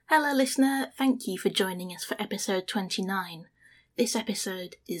Hello listener, thank you for joining us for episode 29. This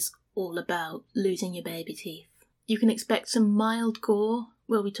episode is all about losing your baby teeth. You can expect some mild gore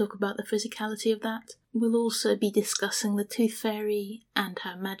where we talk about the physicality of that. We'll also be discussing the tooth fairy and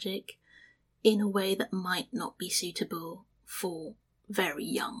her magic in a way that might not be suitable for very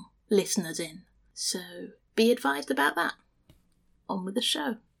young listeners in. So be advised about that. On with the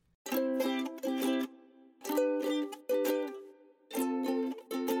show.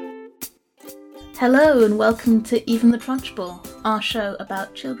 Hello and welcome to Even the Trunchbull, our show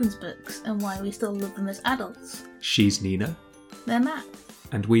about children's books and why we still love them as adults. She's Nina. They're Matt.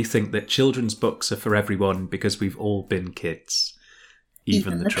 And we think that children's books are for everyone because we've all been kids.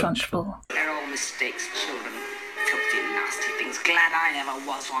 Even the Trunchbull. They're all mistakes, children. Filthy, nasty things. Glad I never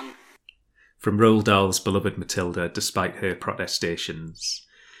was one. From Roald Dahl's beloved Matilda, despite her protestations.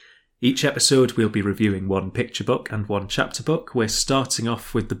 Each episode we'll be reviewing one picture book and one chapter book. We're starting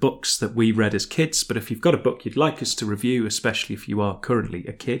off with the books that we read as kids, but if you've got a book you'd like us to review, especially if you are currently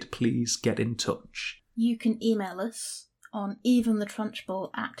a kid, please get in touch. You can email us on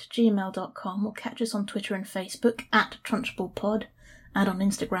eventhetrunchbull@gmail.com or catch us on Twitter and Facebook @TrunchbullPod and on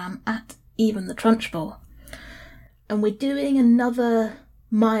Instagram @eventhetrunchbull. And we're doing another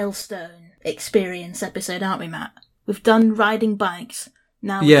milestone experience episode, aren't we, Matt? We've done riding bikes.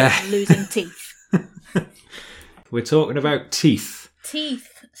 Now we're losing teeth. We're talking about teeth.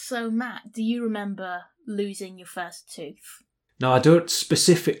 Teeth. So, Matt, do you remember losing your first tooth? No, I don't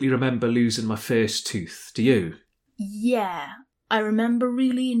specifically remember losing my first tooth. Do you? Yeah. I remember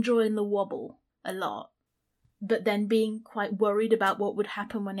really enjoying the wobble a lot, but then being quite worried about what would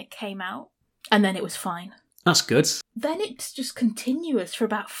happen when it came out. And then it was fine. That's good. Then it's just continuous for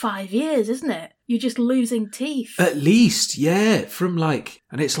about 5 years, isn't it? You're just losing teeth. At least, yeah.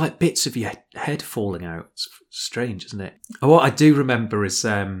 And it's like bits of your head falling out. It's strange, isn't it? And what I do remember is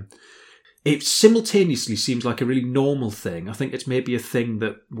it simultaneously seems like a really normal thing. I think it's maybe a thing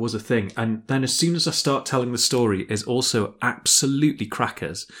that was a thing. And then as soon as I start telling the story, it's also absolutely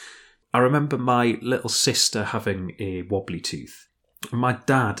crackers. I remember my little sister having a wobbly tooth. And my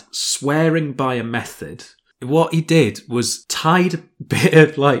dad swearing by a method. What he did was tied a bit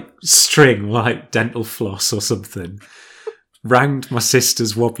of string, like dental floss or something, round my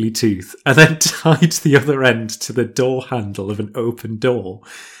sister's wobbly tooth, and then tied the other end to the door handle of an open door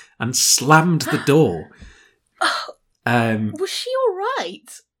and slammed the door. Was she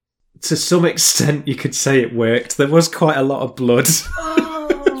alright? To some extent, you could say it worked. There was quite a lot of blood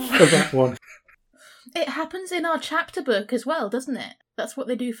for that one. It happens in our chapter book as well, doesn't it? That's what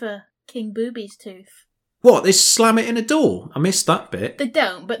they do for King Booby's tooth. What, they slam it in a door? I missed that bit. They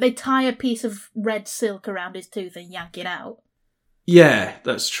don't, but they tie a piece of red silk around his tooth and yank it out. Yeah,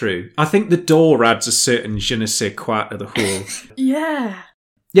 that's true. I think the door adds a certain je ne sais quoi to the whole. Yeah.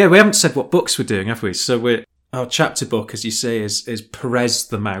 Yeah, we haven't said what books we're doing, have we? So our chapter book, as you say, is Perez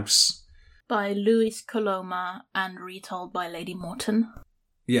the Mouse. By Luis Coloma and retold by Lady Morton.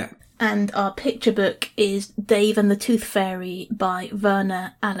 Yeah. And our picture book is Dave and the Tooth Fairy by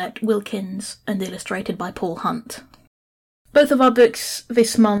Verna Allet Wilkins and illustrated by Paul Hunt. Both of our books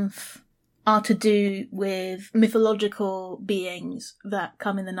this month are to do with mythological beings that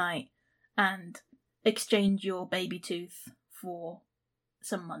come in the night and exchange your baby tooth for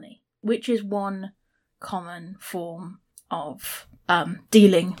some money, which is one common form of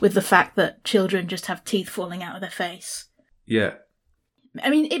dealing with the fact that children just have teeth falling out of their face. Yeah. I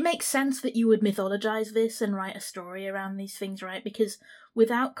mean, it makes sense that you would mythologize this and write a story around these things, right? Because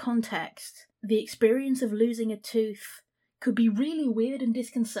without context, the experience of losing a tooth could be really weird and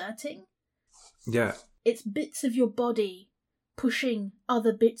disconcerting. Yeah. It's bits of your body pushing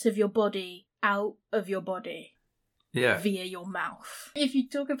other bits of your body out of your body. Yeah. Via your mouth. If you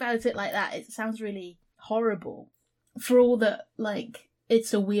talk about it like that, it sounds really horrible. For all that,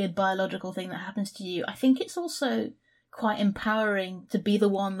 it's a weird biological thing that happens to you, I think it's also quite empowering to be the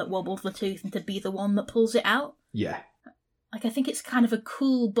one that wobbles the tooth and to be the one that pulls it out. Yeah. I think it's kind of a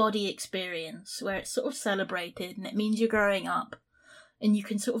cool body experience where it's sort of celebrated and it means you're growing up and you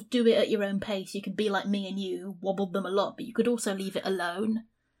can sort of do it at your own pace. You can be like me and you, who wobbled them a lot, but you could also leave it alone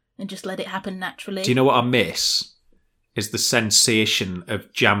and just let it happen naturally. Do you know what I miss? Is the sensation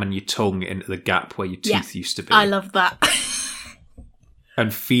of jamming your tongue into the gap where your teeth used to be. I love that.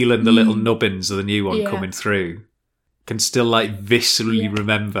 And feeling the little nubbins of the new one coming through. Can still viscerally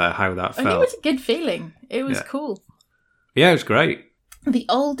remember how that felt. And it was a good feeling. It was cool. Yeah, it was great. The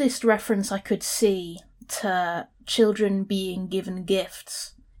oldest reference I could see to children being given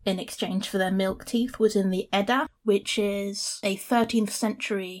gifts in exchange for their milk teeth was in the Edda, which is a 13th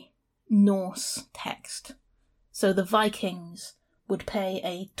century Norse text. So the Vikings would pay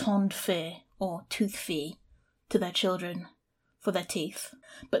a tond fee, or tooth fee, to their children for their teeth.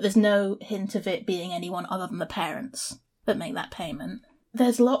 But there's no hint of it being anyone other than the parents that make that payment.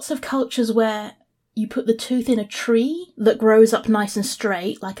 There's lots of cultures where you put the tooth in a tree that grows up nice and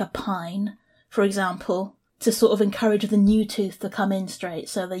straight, like a pine, for example, to sort of encourage the new tooth to come in straight.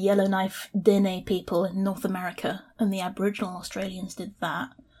 So the Yellowknife Dene people in North America and the Aboriginal Australians did that.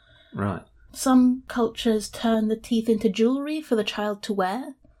 Right. Some cultures turn the teeth into jewellery for the child to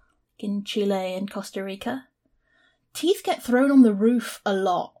wear, in Chile and Costa Rica. Teeth get thrown on the roof a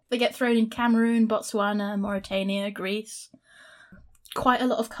lot. They get thrown in Cameroon, Botswana, Mauritania, Greece. Quite a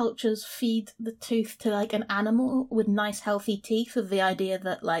lot of cultures feed the tooth to, like, an animal with nice, healthy teeth, with the idea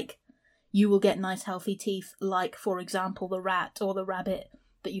that, like, you will get nice, healthy teeth, like, for example, the rat or the rabbit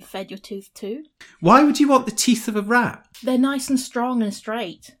that you fed your tooth to. Why would you want the teeth of a rat? They're nice and strong and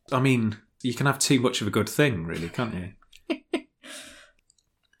straight. I mean, you can have too much of a good thing, really, can't you?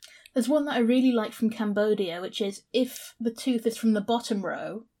 There's one that I really like from Cambodia, which is if the tooth is from the bottom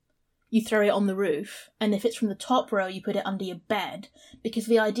row, you throw it on the roof, and if it's from the top row, you put it under your bed, because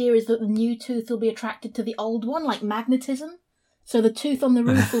the idea is that the new tooth will be attracted to the old one, like magnetism. So the tooth on the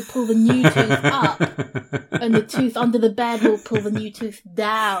roof will pull the new tooth up, and the tooth under the bed will pull the new tooth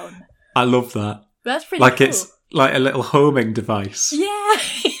down. I love that. That's pretty like cool. It's like a little homing device. Yeah!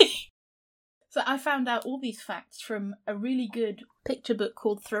 So I found out all these facts from a really good picture book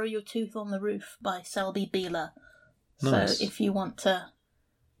called Throw Your Tooth on the Roof by Selby Beeler. Nice. So if you want to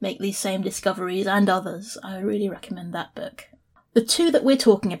make these same discoveries and others, I really recommend that book. The two that we're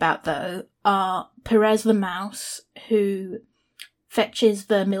talking about, though, are Perez the mouse, who fetches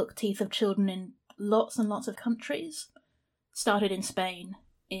the milk teeth of children in lots and lots of countries, started in Spain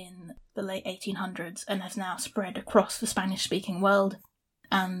in the late 1800s and has now spread across the Spanish-speaking world,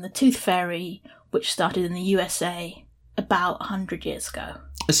 and the Tooth Fairy, which started in the USA about 100 years ago.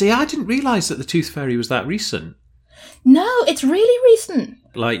 See, I didn't realise that the Tooth Fairy was that recent. No, it's really recent.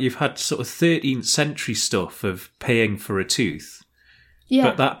 Like, you've had sort of 13th century stuff of paying for a tooth, Yeah.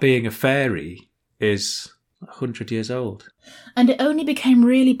 but that being a fairy is 100 years old. And it only became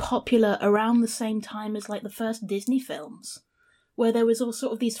really popular around the same time as, like, the first Disney films, where there was all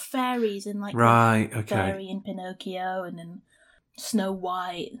sort of these fairies in, like, Right, the okay. Fairy in Pinocchio and in Snow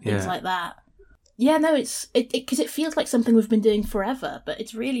White, things Yeah. like that. Yeah, no, it's because it feels like something we've been doing forever, but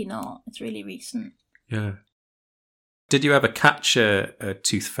it's really not. It's really recent. Yeah. Did you ever catch a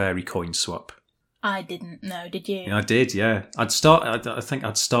Tooth Fairy coin swap? I didn't know, did you? Yeah, I did, yeah. I think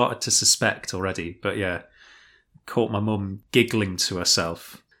I'd started to suspect already, but yeah. Caught my mum giggling to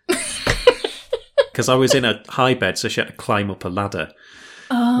herself. Because I was in a high bed, so she had to climb up a ladder,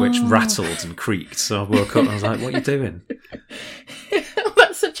 which rattled and creaked. So I woke up and I was like, what are you doing?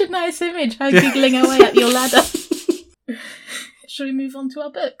 That's such a nice image, her giggling away up your ladder. Shall we move on to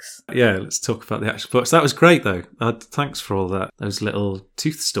our books? Yeah, let's talk about the actual books. That was great, though. Thanks for all that. Those little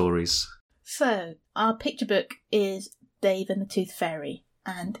tooth stories. So, our picture book is Dave and the Tooth Fairy,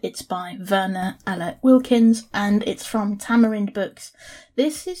 and it's by Verna Alec Wilkins, and it's from Tamarind Books.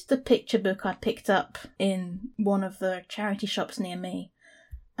 This is the picture book I picked up in one of the charity shops near me,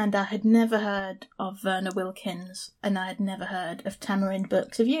 and I had never heard of Verna Wilkins, and I had never heard of Tamarind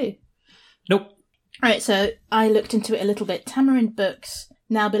Books. Have you? Nope. Right, so I looked into it a little bit. Tamarind Books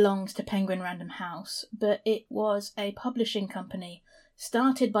now belongs to Penguin Random House, but it was a publishing company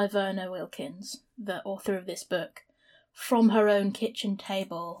started by Verna Wilkins, the author of this book, from her own kitchen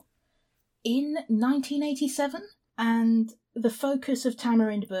table in 1987. And the focus of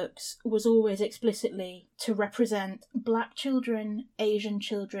Tamarind Books was always explicitly to represent Black children, Asian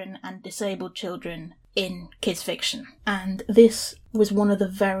children, and disabled children in kids fiction. And this was one of the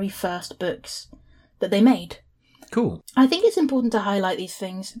very first books that they made. Cool. I think it's important to highlight these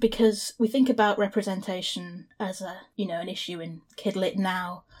things because we think about representation as an issue in Kidlit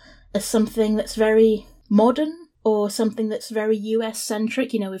now as something that's very modern or something that's very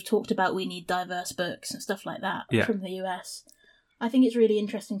US-centric. We've talked about we need diverse books and stuff like that from the US. I think it's really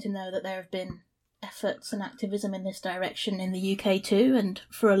interesting to know that there have been efforts and activism in this direction in the UK too, and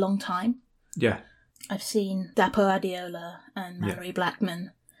for a long time. Yeah. I've seen Dapo Adiola and Mallory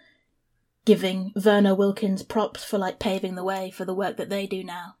Blackman giving Verna Wilkins props for paving the way for the work that they do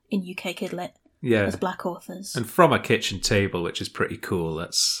now in UK Kidlit as Black authors. And from a kitchen table, which is pretty cool.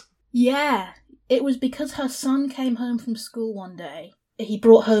 That's it was because her son came home from school one day. He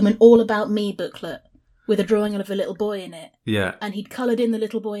brought home an All About Me booklet with a drawing of a little boy in it. Yeah. And he'd coloured in the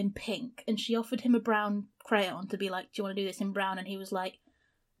little boy in pink, and she offered him a brown crayon to be like, do you want to do this in brown? And he was like,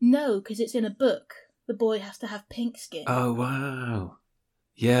 no, because it's in a book. The boy has to have pink skin. Oh, wow.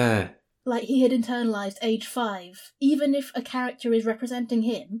 Yeah. like he had internalised age 5. Even if a character is representing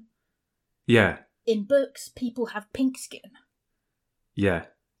him, Yeah. in books, people have pink skin. Yeah.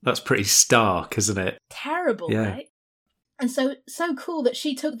 That's pretty stark, isn't it? Terrible, Yeah. right? And so cool that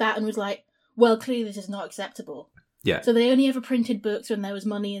she took that and was like, well, clearly this is not acceptable. Yeah. So they only ever printed books when there was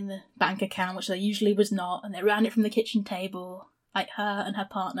money in the bank account, which there usually was not, and they ran it from the kitchen table, like her and her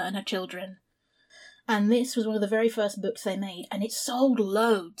partner and her children. And this was one of the very first books they made, and it sold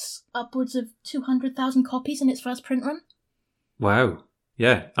loads, upwards of 200,000 copies in its first print run. Wow.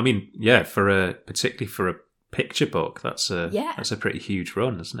 Yeah. I mean, yeah, particularly for a picture book, that's a pretty huge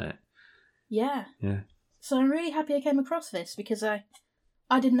run, isn't it? Yeah. Yeah. So I'm really happy I came across this, because I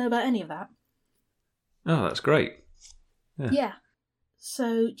didn't know about any of that. Oh, that's great. Yeah.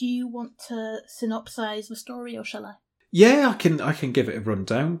 So do you want to synopsize the story, or shall I? Yeah, I can give it a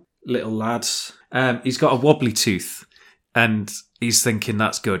rundown. Little lad, he's got a wobbly tooth, and he's thinking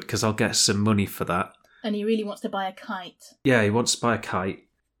that's good because I'll get some money for that. And he really wants to buy a kite. Yeah, he wants to buy a kite,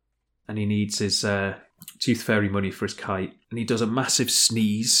 and he needs his tooth fairy money for his kite. And he does a massive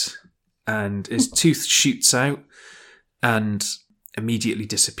sneeze, and his tooth shoots out and immediately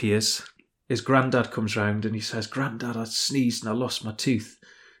disappears. His granddad comes round and he says, "Granddad, I sneezed and I lost my tooth."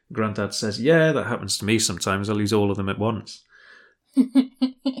 Granddad says, "Yeah, that happens to me sometimes. I lose all of them at once."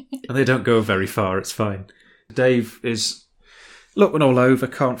 And they don't go very far, it's fine. Dave is looking all over,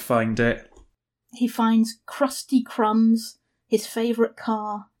 can't find it. He finds crusty crumbs, his favourite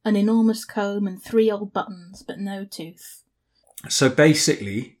car, an enormous comb and 3 old buttons, but no tooth. So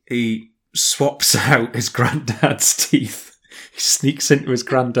basically, he swaps out his granddad's teeth. He sneaks into his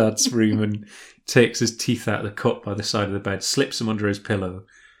granddad's room and takes his teeth out of the cup by the side of the bed, slips them under his pillow,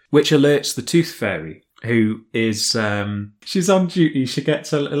 which alerts the tooth fairy, who is, she's on duty. She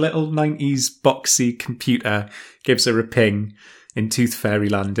gets a little 90s boxy computer, gives her a ping in Tooth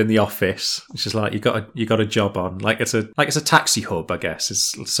Fairyland in the office. She's like, you got a job on. Like it's a taxi hub, I guess,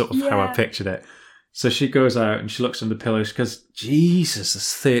 is sort of how I pictured it. So she goes out and she looks under the pillow. She goes, "Jesus,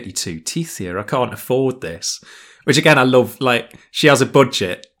 there's 32 teeth here. I can't afford this." Which again, I love. Like, she has a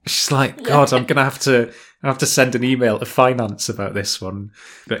budget. She's like, "God, I'm gonna have to send an email to finance about this one."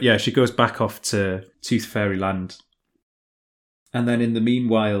 But yeah, she goes back off to Tooth Fairyland, and then in the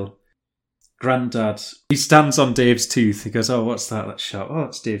meanwhile, Grandad, he stands on Dave's tooth. He goes, "Oh, what's that? That's sharp. Oh,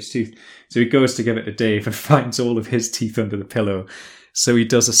 it's Dave's tooth." So he goes to give it to Dave and finds all of his teeth under the pillow. So he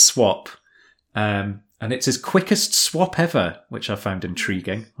does a swap, and it's his quickest swap ever, which I found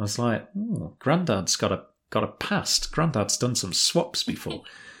intriguing. I was like, "Oh, Grandad's got a past. Grandad's done some swaps before."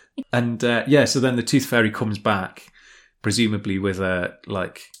 And so then the Tooth Fairy comes back, presumably with a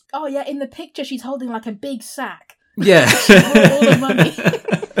like. Oh yeah, in the picture she's holding like a big sack. Yeah. All the money.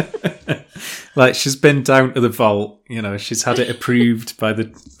 Like, she's been down to the vault, she's had it approved by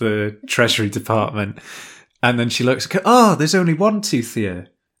the Treasury Department, and then she looks, "Oh, there's only one tooth here.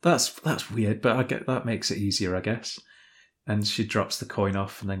 That's weird, but I get that makes it easier, I guess." And she drops the coin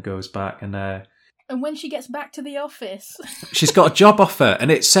off and then goes back and And when she gets back to the office, she's got a job offer, and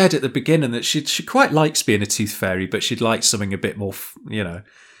it said at the beginning that she quite likes being a tooth fairy, but she'd like something a bit more,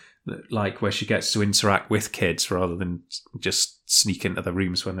 like where she gets to interact with kids rather than just sneak into the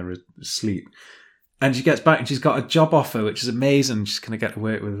rooms when they're asleep. And she gets back and she's got a job offer, which is amazing. She's going to get to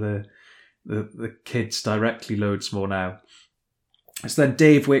work with the kids directly loads more now. So then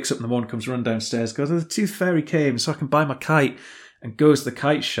Dave wakes up in the morning, comes run downstairs, goes, "Oh, the tooth fairy came so I can buy my kite," and goes to the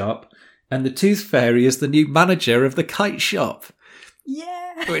kite shop. And the Tooth Fairy is the new manager of the kite shop.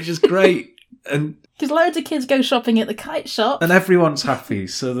 yeah, Which is great. And because loads of kids go shopping at the kite shop, and everyone's happy.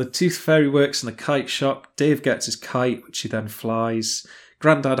 So the Tooth Fairy works in the kite shop. Dave gets his kite, which he then flies.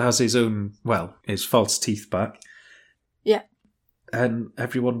 Grandad has his false teeth back. Yeah. And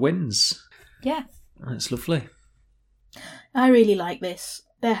everyone wins. Yeah. And it's lovely. I really like this.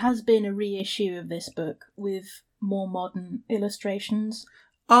 There has been a reissue of this book with more modern illustrations.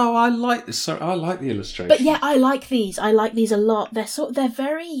 Oh, I like this. Sorry, I like the illustration. But yeah, I like these. I like these a lot. The sort of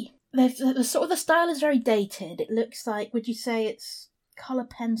the style is very dated. It looks like, would you say it's colour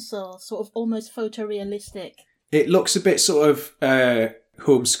pencil, sort of almost photorealistic? It looks a bit sort of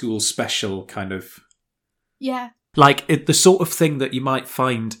homeschool special kind of. Yeah. Like the sort of thing that you might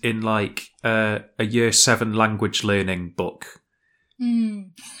find in like a year 7 language learning book.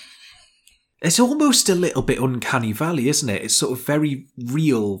 It's almost a little bit Uncanny Valley, isn't it? It's sort of very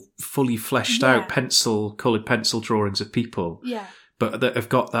real, fully fleshed out coloured pencil drawings of people. Yeah. But that have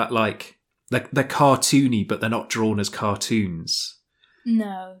got that like, they're cartoony, but they're not drawn as cartoons.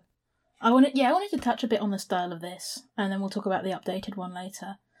 No. I wanted to touch a bit on the style of this, and then we'll talk about the updated one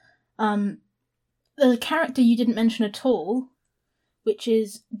later. The character you didn't mention at all, which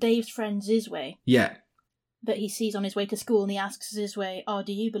is Dave's friend Zizwe, Yeah. that he sees on his way to school, and he asks Zizwe, "Oh,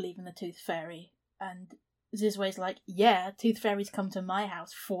 do you believe in the Tooth Fairy?" And Zizwe's like, "Yeah, Tooth Fairy's come to my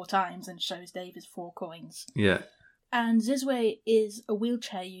house 4 times," and shows Dave his 4 coins. Yeah. And Zizwe is a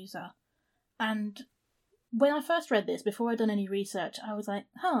wheelchair user. And when I first read this, before I'd done any research, I was like,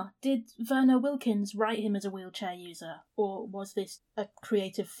 did Werner Wilkins write him as a wheelchair user? Or was this a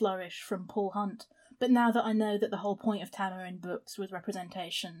creative flourish from Paul Hunt? But now that I know that the whole point of Tamarin books was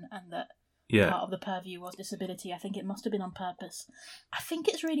representation and that part of the purview was disability, I think it must have been on purpose. I think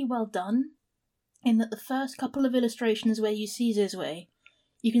it's really well done, in that the first couple of illustrations where you see Zizwe,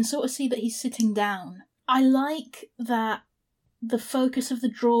 you can sort of see that he's sitting down. I like that the focus of the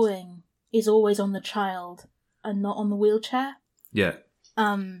drawing is always on the child and not on the wheelchair. Yeah.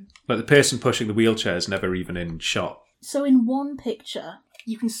 Like the person pushing the wheelchair is never even in shot. So in one picture,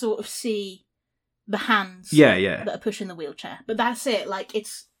 you can sort of see the hands that are pushing the wheelchair. But that's it. Like,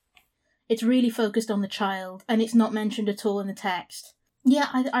 it's really focused on the child, and it's not mentioned at all in the text. Yeah,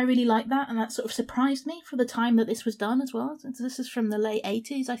 I really like that, and that sort of surprised me for the time that this was done as well. This is from the late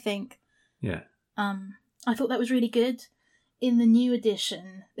 80s, I think. Yeah. I thought that was really good. In the new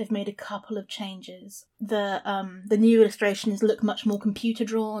edition, they've made a couple of changes. The new illustrations look much more computer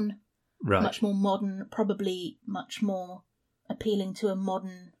drawn, right, much more modern, probably much more appealing to a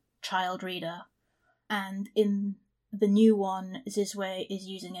modern child reader. And in the new one, Zizwe is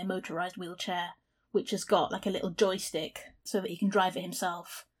using a motorised wheelchair, which has got like a little joystick so that he can drive it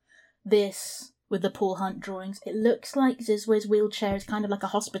himself. This, with the Paul Hunt drawings, it looks like Zizwe's wheelchair is kind of like a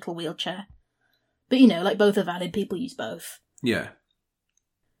hospital wheelchair. But, you know, like, both are valid, people use both. Yeah.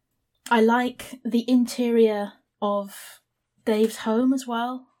 I like the interior of Dave's home as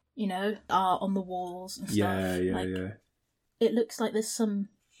well. You know, art on the walls and stuff. Yeah. It looks like there's some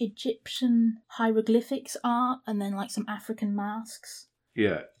Egyptian hieroglyphics art and then, like, some African masks.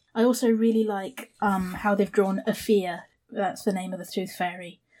 Yeah. I also really like how they've drawn Afia. That's the name of the Tooth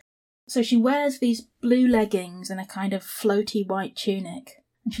Fairy. So she wears these blue leggings and a kind of floaty white tunic.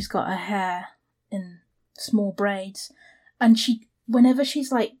 And she's got her hair in small braids. And whenever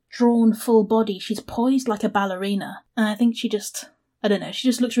she's, like, drawn full body, she's poised like a ballerina. And I think she just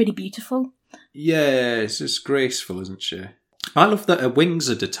looks really beautiful. Yeah, it's just graceful, isn't she? I love that her wings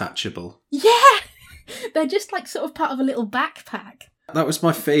are detachable. Yeah! They're just, like, sort of part of a little backpack. That was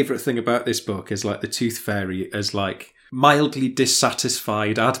my favourite thing about this book, is, like, the Tooth Fairy as, like, mildly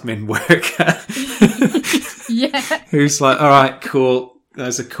dissatisfied admin worker. Yeah. Who's like, all right, cool,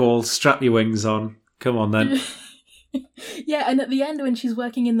 there's a call, strap your wings on, come on then. Yeah, and at the end when she's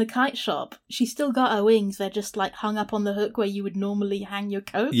working in the kite shop, she's still got her wings. They're just, like, hung up on the hook where you would normally hang your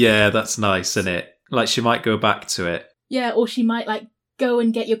coat. Yeah, that's nice, isn't it? Like, she might go back to it. Yeah, or she might, like, go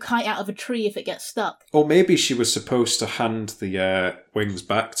and get your kite out of a tree if it gets stuck. Or maybe she was supposed to hand the wings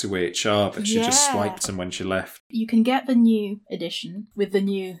back to HR, but she just swiped them when she left. You can get the new edition with the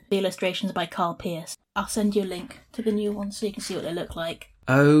new illustrations by Carl Pierce. I'll send you a link to the new one so you can see what they look like.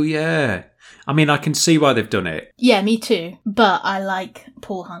 Oh, yeah. I mean, I can see why they've done it. Yeah, me too. But I like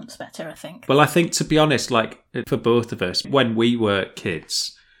Paul Hunt's better, I think. Well, I think, to be honest, like, for both of us, when we were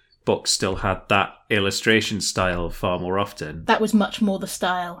kids, books still had that illustration style far more often. That was much more the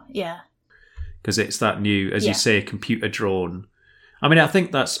style, yeah. Because it's that new, as you say, computer drawn. I mean, I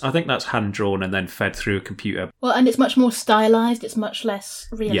think that's hand drawn and then fed through a computer. Well, and it's much more stylised. It's much less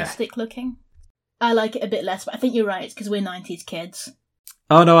realistic looking. I like it a bit less, but I think you're right. It's because we're 90s kids.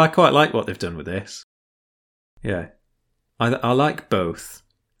 Oh no, I quite like what they've done with this. Yeah, I like both.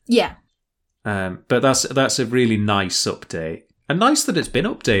 Yeah. But that's a really nice update. And nice that it's been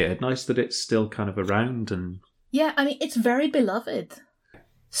updated. Nice that it's still kind of around. And yeah, I mean, it's very beloved.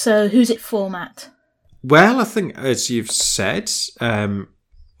 So who's it for, Matt? Well, I think, as you've said,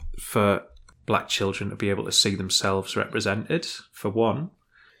 for black children to be able to see themselves represented, for one.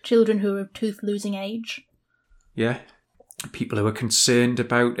 Children who are of tooth-losing age. Yeah. People who are concerned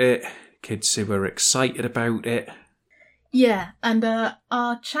about it. Kids who are excited about it. Yeah, and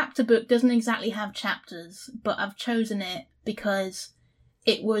our chapter book doesn't exactly have chapters, but I've chosen it because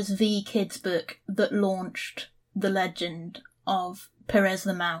it was the kids' book that launched the legend of Perez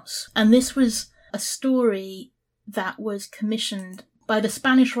the Mouse. And this was a story that was commissioned by the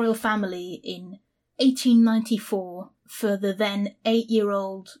Spanish royal family in 1894 for the then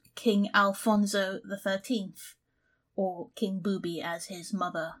 8-year-old King Alfonso XIII, or King Booby as his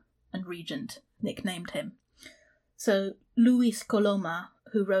mother and regent nicknamed him. So Luis Coloma,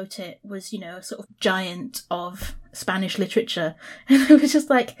 who wrote it, was, a sort of giant of Spanish literature. And it was just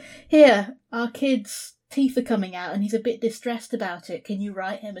like, here, our kid's teeth are coming out and he's a bit distressed about it. Can you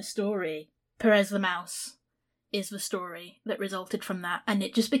write him a story? Perez the Mouse is the story that resulted from that, and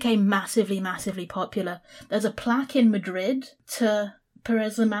it just became massively, massively popular. There's a plaque in Madrid to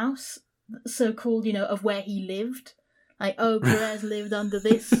Perez the Mouse, so-called, of where he lived. Like, oh, Perez lived under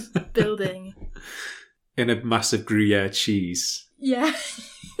this building. In a massive Gruyere cheese. Yeah.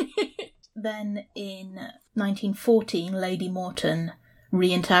 Then in 1914, Lady Morton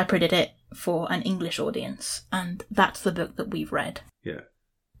reinterpreted it for an English audience, and that's the book that we've read. Yeah.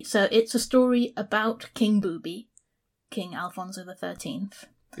 So it's a story about King Booby, King Alfonso XIII.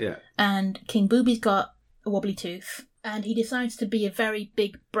 Yeah. And King Booby's got a wobbly tooth, and he decides to be a very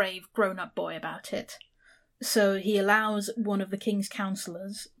big, brave, grown-up boy about it. So he allows one of the king's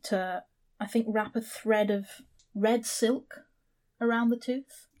counsellors to, I think, wrap a thread of red silk around the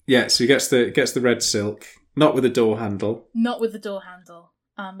tooth. Yeah, so he gets the red silk, not with a door handle. Not with the door handle,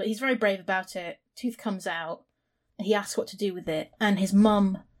 but he's very brave about it. Tooth comes out, and he asks what to do with it, and his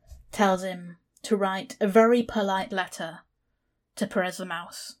mum tells him to write a very polite letter to Perez the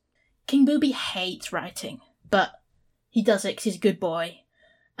Mouse. King Booby hates writing, but he does it 'cause he's a good boy,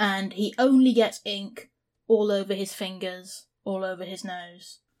 and he only gets ink all over his fingers, all over his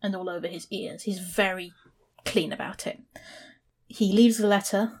nose, and all over his ears. He's very clean about it. He leaves the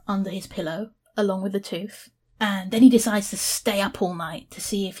letter under his pillow, along with the tooth, and then he decides to stay up all night to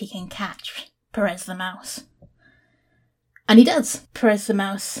see if he can catch Perez the Mouse. And he does. Perez the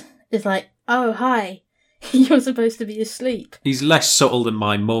Mouse is like, oh, hi, you're supposed to be asleep. He's less subtle than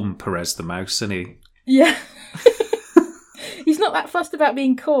my mum, Perez the Mouse, isn't he? Yeah. He's not that fussed about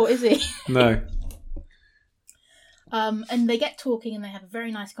being caught, is he? No. And they get talking and they have a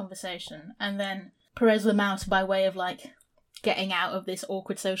very nice conversation. And then Perez the Mouse, by way of, getting out of this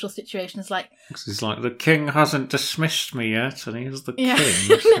awkward social situation, is like... He's like, the king hasn't dismissed me yet, and he's the king.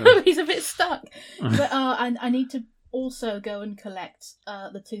 So. No, he's a bit stuck. But I need to also go and collect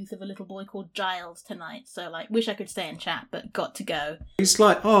the tooth of a little boy called Giles tonight. So, wish I could stay and chat, but got to go. He's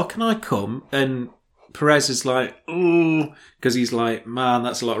like, oh, can I come? And Perez is like, oh, because he's like, man,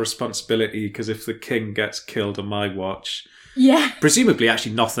 that's a lot of responsibility, because if the king gets killed on my watch... Yeah. Presumably,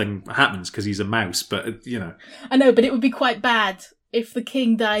 actually, nothing happens because he's a mouse, but, I know, but it would be quite bad if the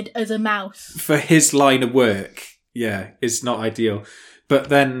king died as a mouse. For his line of work, yeah, it's not ideal. But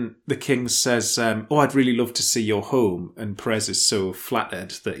then the king says, oh, I'd really love to see your home. And Perez is so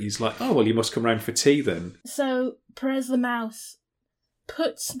flattered that he's like, oh, well, you must come round for tea then. So Perez the Mouse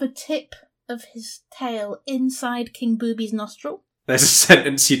puts the tip of his tail inside King Booby's nostril. There's a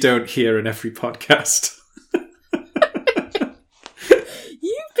sentence you don't hear in every podcast.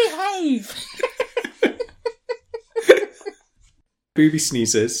 You behave! Booby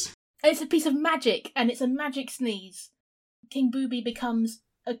sneezes. It's a piece of magic, and it's a magic sneeze. King Booby becomes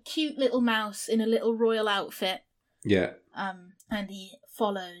a cute little mouse in a little royal outfit. Yeah. And he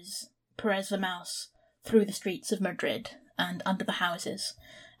follows Perez the Mouse through the streets of Madrid and under the houses.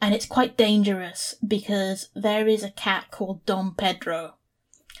 And it's quite dangerous because there is a cat called Dom Pedro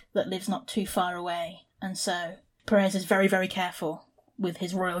that lives not too far away. And so Perez is very, very careful with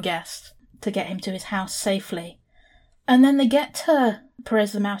his royal guest to get him to his house safely. And then they get to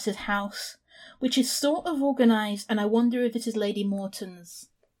Perez the Mouse's house, which is sort of organised, and I wonder if this is Lady Morton's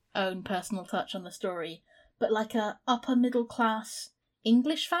own personal touch on the story, but like a upper middle class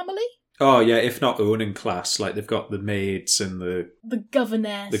English family? Oh yeah, if not owning class, they've got the maids and the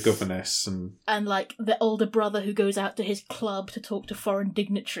governess and the older brother who goes out to his club to talk to foreign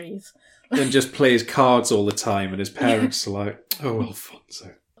dignitaries. And just plays cards all the time, and his parents are like, oh,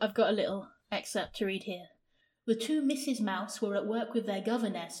 Alfonso. I've got a little excerpt to read here. The two Mrs. Mouse were at work with their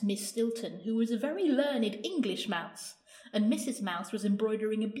governess, Miss Stilton, who was a very learned English mouse, and Mrs. Mouse was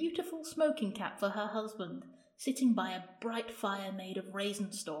embroidering a beautiful smoking cap for her husband, sitting by a bright fire made of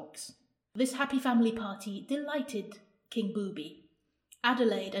raisin stalks. This happy family party delighted King Booby.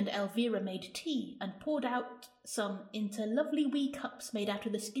 Adelaide and Elvira made tea and poured out some into lovely wee cups made out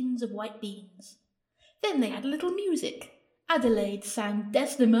of the skins of white beans. Then they had a little music. Adelaide sang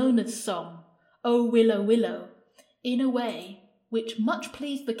Desdemona's song, "O Willow, Willow," in a way which much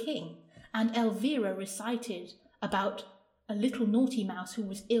pleased the king, and Elvira recited about a little naughty mouse who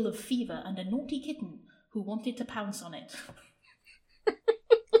was ill of fever and a naughty kitten who wanted to pounce on it.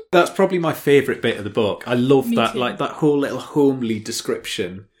 That's probably my favourite bit of the book. I love Me that, too. That whole little homely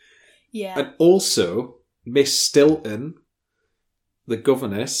description. Yeah. And also, Miss Stilton, the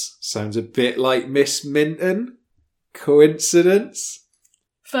governess, sounds a bit like Miss Minton. Coincidence?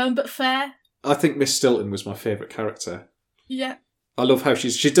 Firm but fair. I think Miss Stilton was my favourite character. Yeah. I love how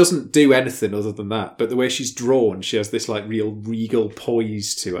she doesn't do anything other than that, but the way she's drawn, she has this real regal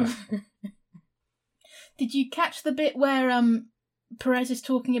poise to her. Did you catch the bit where Perez is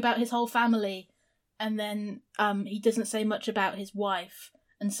talking about his whole family And then he doesn't say much about his wife,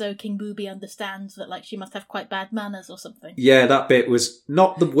 and so King Booby understands that like she must have quite bad manners or something. Yeah, that bit was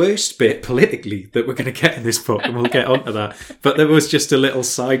not the worst bit politically that we're going to get in this book, and we'll get onto that. But there was just a little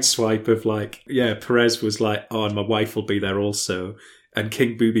side swipe of like, yeah, Perez was like, oh, and my wife will be there also. And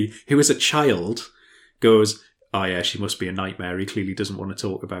King Booby, who is a child, goes, oh yeah, she must be a nightmare. He clearly doesn't want to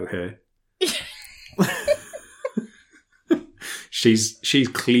talk about her. She's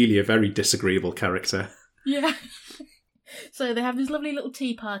clearly a very disagreeable character. Yeah. So they have this lovely little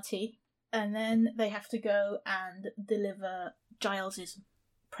tea party, and then they have to go and deliver Giles's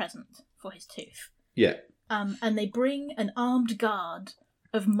present for his tooth. Yeah. And they bring an armed guard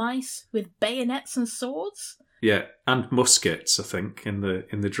of mice with bayonets and swords. Yeah, and muskets, I think, in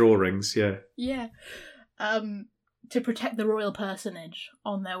the drawings. Yeah. Yeah. To protect the royal personage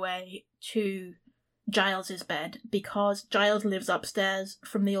on their way to Giles's bed, because Giles lives upstairs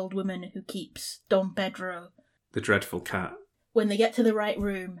from the old woman who keeps Dom Pedro, the dreadful cat. When they get to the right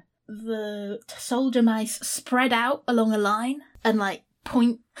room, the soldier mice spread out along a line and like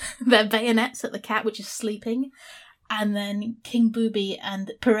point their bayonets at the cat, which is sleeping, and then King Booby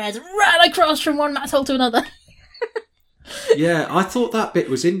and Perez ran across from one mouse hole to another. Yeah, I thought that bit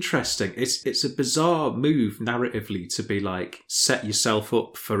was interesting. It's a bizarre move narratively to be like, set yourself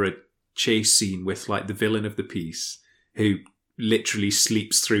up for a chase scene with like the villain of the piece who literally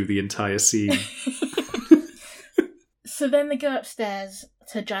sleeps through the entire scene. So then they go upstairs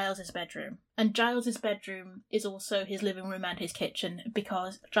to Giles's bedroom, and Giles's bedroom is also his living room and his kitchen,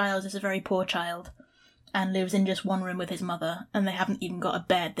 because Giles is a very poor child and lives in just one room with his mother, and they haven't even got a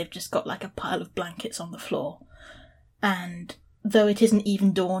bed, they've just got like a pile of blankets on the floor. And though it isn't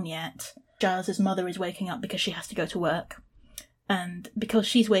even dawn yet, Giles's mother is waking up because she has to go to work. And because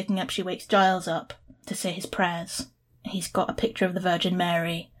she's waking up, she wakes Giles up to say his prayers. He's got a picture of the Virgin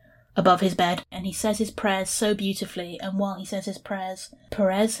Mary above his bed, and he says his prayers so beautifully, and while he says his prayers,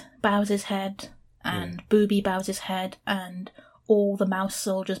 Perez bows his head, and Booby bows his head, and all the mouse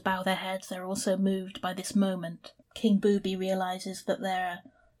soldiers bow their heads. They're also moved by this moment. King Booby realises that there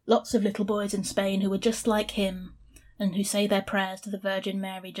are lots of little boys in Spain who are just like him, and who say their prayers to the Virgin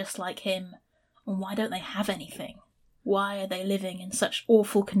Mary just like him, and why don't they have anything? Why are they living in such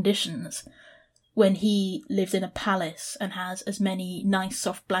awful conditions when he lives in a palace and has as many nice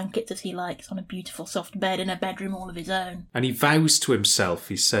soft blankets as he likes on a beautiful soft bed in a bedroom all of his own? And he vows to himself,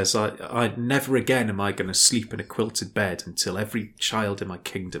 he says, I never again am I going to sleep in a quilted bed until every child in my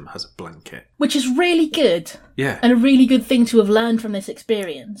kingdom has a blanket. Which is really good. Yeah. And a really good thing to have learned from this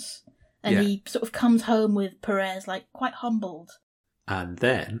experience. And Yeah. he sort of comes home with Perez, like, quite humbled. And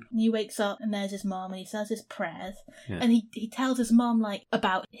then... And he wakes up and there's his mum and he says his prayers. Yeah. And he tells his mum, like,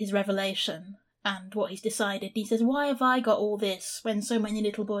 about his revelation and what he's decided. He says, why have I got all this when so many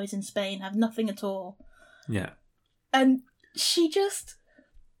little boys in Spain have nothing at all? Yeah. And she just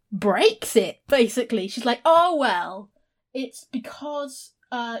breaks it, basically. She's like, oh, well, it's because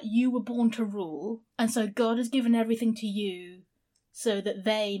you were born to rule, and so God has given everything to you so that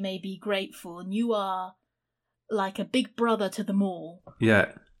they may be grateful, and you are like a big brother to them all.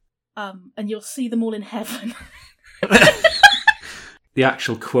 Yeah. And you'll see them all in heaven. The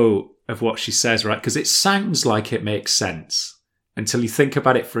actual quote of what she says, right? Because it sounds like it makes sense until you think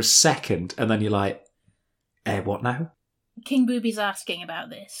about it for a second, and then you're like, what now? King Booby's asking about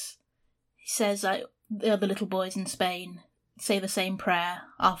this. He says, the other little boys in Spain say the same prayer,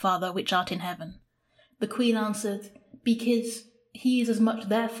 Our Father which art in heaven. The Queen answered, because he is as much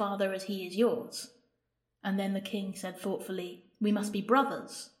their father as he is yours. And then the king said thoughtfully, we must be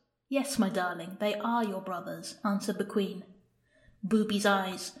brothers. Yes, my darling, they are your brothers, answered the Queen. Booby's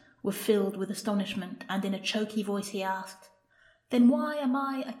eyes were filled with astonishment, and in a choky voice he asked, then why am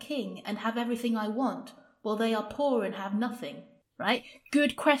I a king and have everything I want, while they are poor and have nothing? Right?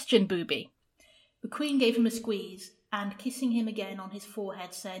 Good question, Booby. The Queen gave him a squeeze, and kissing him again on his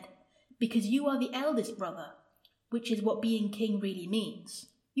forehead said, because you are the eldest brother, which is what being king really means.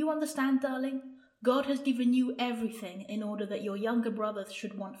 You understand, darling? God has given you everything in order that your younger brothers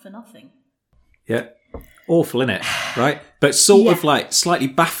should want for nothing. Yeah. Awful, innit? Right? But sort of like slightly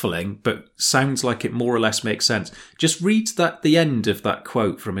baffling, but sounds like it more or less makes sense. Just read the end of that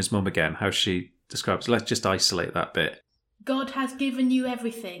quote from his mum again, how she describes it. Let's just isolate that bit. God has given you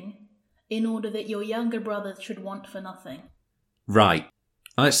everything in order that your younger brothers should want for nothing. Right.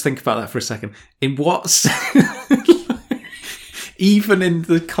 Let's think about that for a second. In what... Even in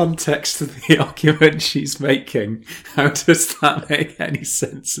the context of the argument she's making, how does that make any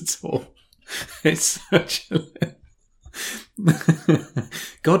sense at all? It's such a...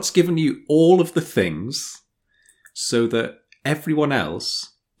 God's given you all of the things so that everyone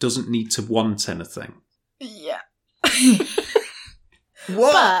else doesn't need to want anything. Yeah.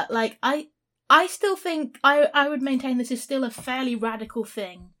 What? But, like, I still think I would maintain this is still a fairly radical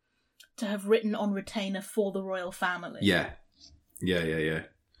thing to have written on retainer for the royal family. Yeah.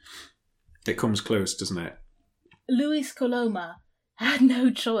 It comes close, doesn't it? Luis Coloma had no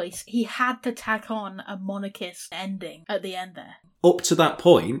choice. He had to tack on a monarchist ending at the end there. Up to that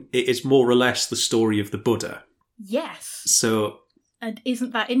point, it is more or less the story of the Buddha. Yes. So... And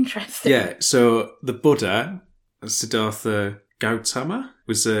isn't that interesting? Yeah, so the Buddha, Siddhartha Gautama,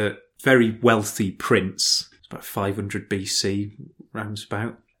 was a very wealthy prince, about 500 BC,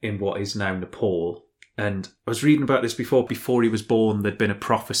 roundabout, in what is now Nepal. And I was reading about this before he was born, there'd been a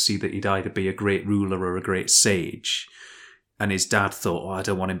prophecy that he'd either be a great ruler or a great sage. And his dad thought, I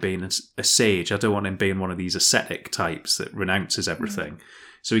don't want him being a sage. I don't want him being one of these ascetic types that renounces everything.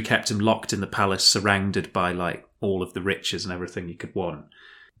 So he kept him locked in the palace, surrounded by, like, all of the riches and everything he could want.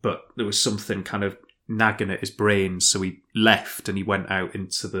 But there was something kind of nagging at his brain, so he left and he went out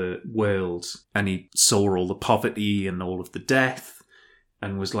into the world and he saw all the poverty and all of the death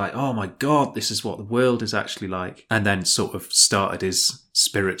and was like, oh my God, this is what the world is actually like. And then sort of started his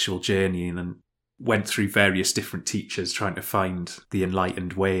spiritual journey and then went through various different teachers trying to find the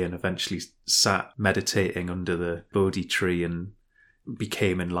enlightened way, and eventually sat meditating under the Bodhi tree and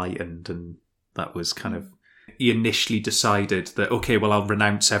became enlightened. And that was kind of... He initially decided that, okay, well, I'll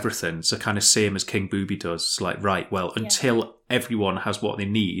renounce everything. So kind of same as King Booby does. It's like, right, well, until everyone has what they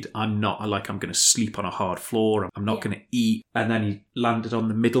need, I'm going to sleep on a hard floor. I'm not going to eat. And then he landed on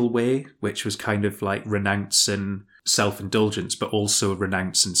the middle way, which was kind of like renouncing self-indulgence, but also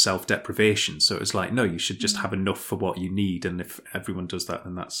renouncing self-deprivation. So it was like, no, you should just have enough for what you need. And if everyone does that,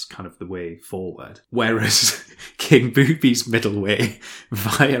 then that's kind of the way forward. Whereas King Booby's middle way,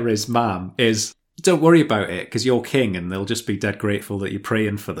 via his mum, is... Don't worry about it, because you're king and they'll just be dead grateful that you're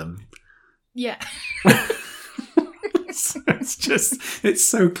praying for them. Yeah. It's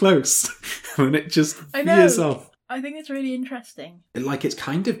so close. And it just veers off. I think it's really interesting. Like, it's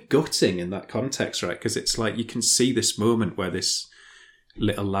kind of gutting in that context, right? Because it's like you can see this moment where this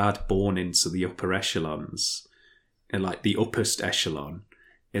little lad born into the upper echelons, and like the uppest echelon,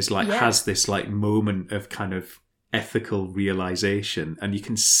 is like has this like moment of kind of ethical realization, and you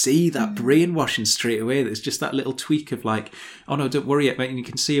can see that brainwashing straight away. There's just that little tweak of like, oh no, don't worry, and you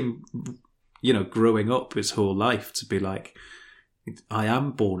can see him, you know, growing up his whole life to be like, I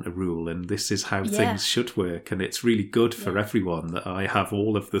am born to rule and this is how things should work, and it's really good for everyone that I have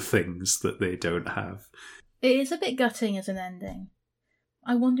all of the things that they don't have. It is a bit gutting as an ending.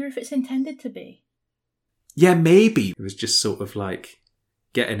 I wonder if it's intended to be. Yeah, maybe. It was just sort of like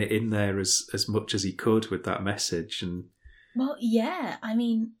getting it in there as much as he could with that message. And well, yeah, I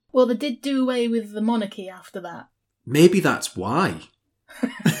mean, well, they did do away with the monarchy after that. Maybe that's why.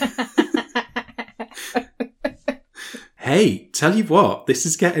 Hey, tell you what, this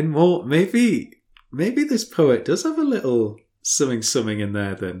is getting more... Maybe this poet does have a little something in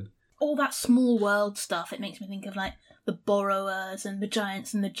there then. All that small world stuff, it makes me think of like the Borrowers and the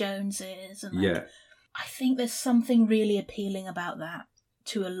Giants and the Joneses. And like, I think there's something really appealing about that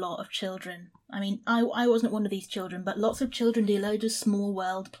to a lot of children. I mean, I wasn't one of these children, but lots of children do loads of small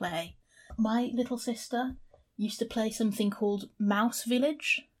world play. My little sister used to play something called Mouse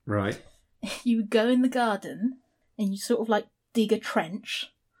Village. Right. You would go in the garden and you sort of like dig a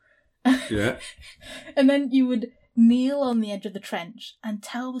trench. Yeah. And then you would kneel on the edge of the trench and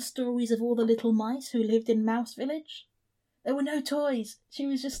tell the stories of all the little mice who lived in Mouse Village. There were no toys. She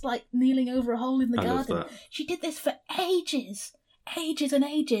was just like kneeling over a hole in the garden. Love that. She did this for ages and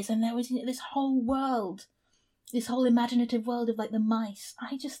ages, and there was this whole world, this whole imaginative world of like the mice.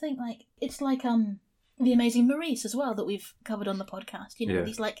 I just think like it's like The Amazing Maurice as well that we've covered on the podcast. You know,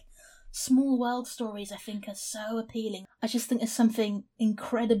 these like small world stories I think are so appealing. I just think there's something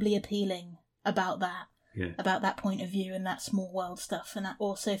incredibly appealing about that. Yeah. About that point of view and that small world stuff. And I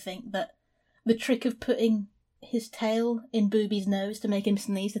also think that the trick of putting his tail in Booby's nose to make him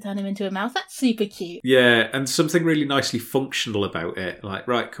sneeze to turn him into a mouse, that's super cute. Yeah, and something really nicely functional about it. Like,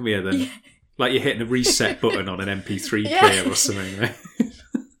 right, come here then. Yeah. Like you're hitting a reset button on an MP3 player or something, right?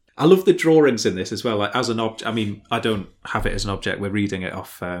 I love the drawings in this as well. Like as an object, I mean, I don't have it as an object. We're reading it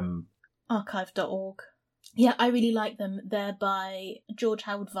off archive.org. Yeah, I really like them. They're by George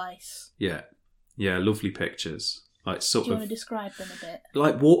Howard Weiss. Yeah, lovely pictures. Like sort Do you of, want to describe them a bit?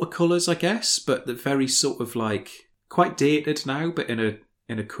 Like watercolours, I guess, but they're very sort of like quite dated now, but in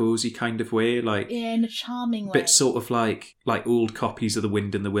a cosy kind of way. Like in a charming way. Bit sort of like old copies of The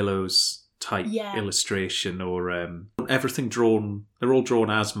Wind in the Willows type illustration, or everything drawn. They're all drawn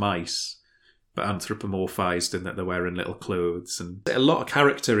as mice, but anthropomorphised in that they're wearing little clothes. And a lot of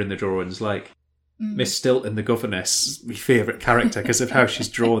character in the drawings, like Miss Stilton, the governess, my favourite character because of how she's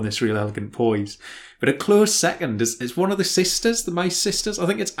drawn this real elegant poise. But a close second is one of the sisters, the Mice sisters. I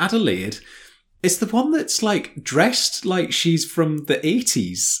think it's Adelaide. It's the one that's like dressed like she's from the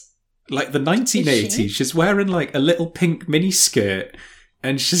 80s, like the 1980s. She's wearing like a little pink miniskirt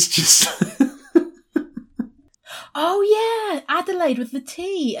and she's just... Oh yeah, Adelaide with the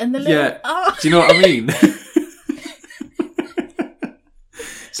T and the little... Yeah, oh. do you know what I mean?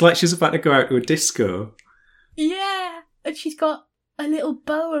 It's like she's about to go out to a disco. Yeah, and she's got a little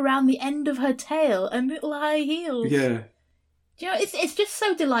bow around the end of her tail and little high heels. Yeah. Do you know, it's just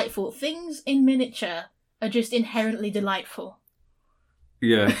so delightful. Things in miniature are just inherently delightful.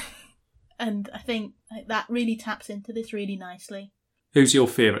 Yeah. And I think that really taps into this really nicely. Who's your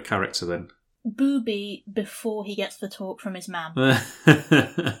favourite character then? Booby before he gets the talk from his mam.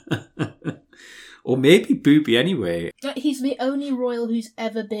 Or maybe Booby anyway. He's the only royal who's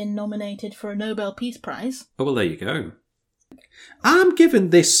ever been nominated for a Nobel Peace Prize. Oh, well, there you go. I'm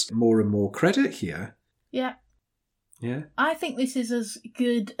giving this more and more credit here. Yeah. Yeah. I think this is as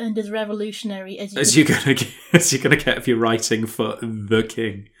good and as revolutionary as you're gonna get if you're writing for the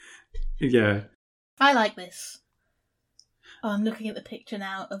king. Yeah. I like this. Oh, I'm looking at the picture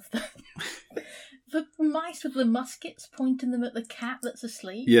now of the mice with the muskets pointing them at the cat that's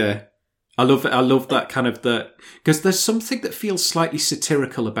asleep. Yeah. I love it. I love that kind of because there's something that feels slightly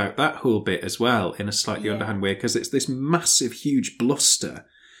satirical about that whole bit as well, in a slightly underhand way, because it's this massive, huge bluster.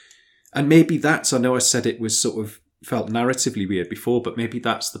 And maybe I know I said it was sort of felt narratively weird before, but maybe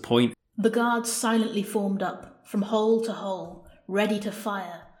that's the point. The guards silently formed up, from hole to hole, ready to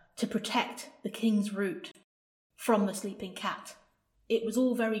fire, to protect the king's route from the sleeping cat. It was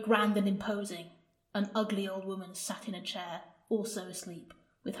all very grand and imposing. An ugly old woman sat in a chair, also asleep,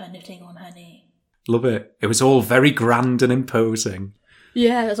 with her knitting on her knee. Love it. It was all very grand and imposing.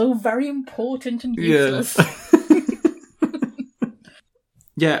 Yeah, it's all very important and useless.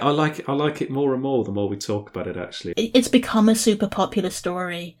 Yeah, I like it more and more the more we talk about it, actually. It's become a super popular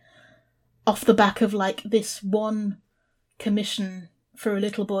story off the back of, like, this one commission for a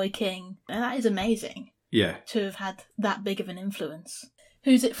little boy king. And that is amazing. Yeah. To have had that big of an influence.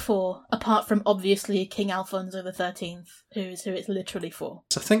 Who's it for, apart from, obviously, King Alfonso XIII, who it's literally for?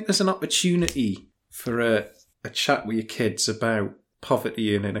 So I think there's an opportunity for a chat with your kids about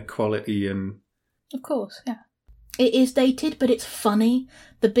poverty and inequality and... Of course, yeah. It is dated, but it's funny.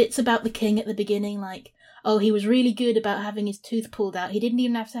 The bits about the king at the beginning, like, oh, he was really good about having his tooth pulled out. He didn't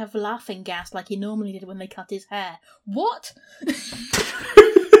even have to have laughing gas like he normally did when they cut his hair. What?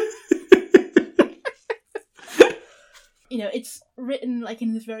 You know, it's written, like,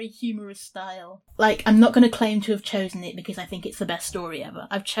 in this very humorous style. Like, I'm not going to claim to have chosen it because I think it's the best story ever.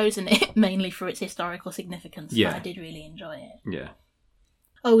 I've chosen it mainly for its historical significance, but I did really enjoy it. Yeah.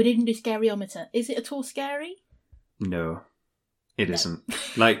 Oh, we didn't do Scaryometer. Is it at all scary? No, it isn't.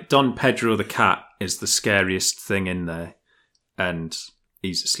 Like, Don Pedro the cat is the scariest thing in there, and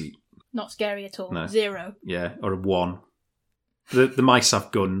he's asleep. Not scary at all. No. 0. Yeah, or a 1. The mice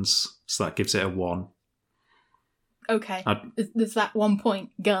have guns, so that gives it a 1. Okay. There's that 1 point.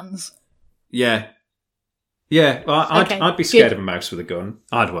 Guns. Yeah. Yeah, well, Okay, I'd be scared of a mouse with a gun.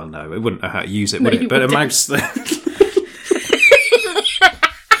 Well, no, it wouldn't know how to use it, would it? But a mouse...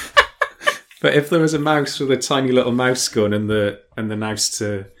 But if there was a mouse with a tiny little mouse gun and the mouse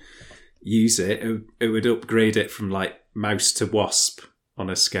to use it would upgrade it from, like, mouse to wasp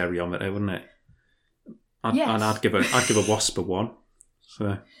on a scaryometer, wouldn't it? Yes. And I'd give a wasp a 1.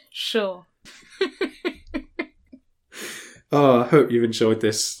 So. Sure. Oh, I hope you've enjoyed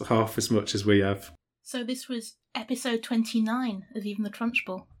this half as much as we have. So this was episode 29 of Even the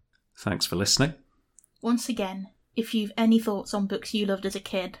Trunchbull. Thanks for listening. Once again, if you've any thoughts on books you loved as a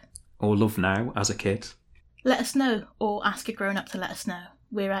kid, or love now as a kid, let us know, or ask a grown-up to let us know.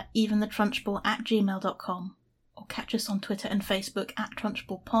 We're at eventhetrunchbull@gmail.com, or catch us on Twitter and Facebook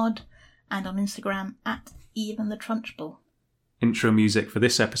 @TrunchbullPod, and on Instagram @eventhetrunchbull. Intro music for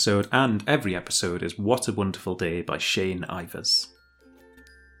this episode and every episode is What a Wonderful Day by Shane Ivers.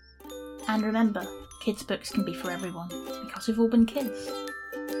 And remember, kids' books can be for everyone, because we've all been kids.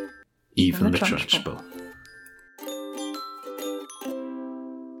 Even the Trunchbull.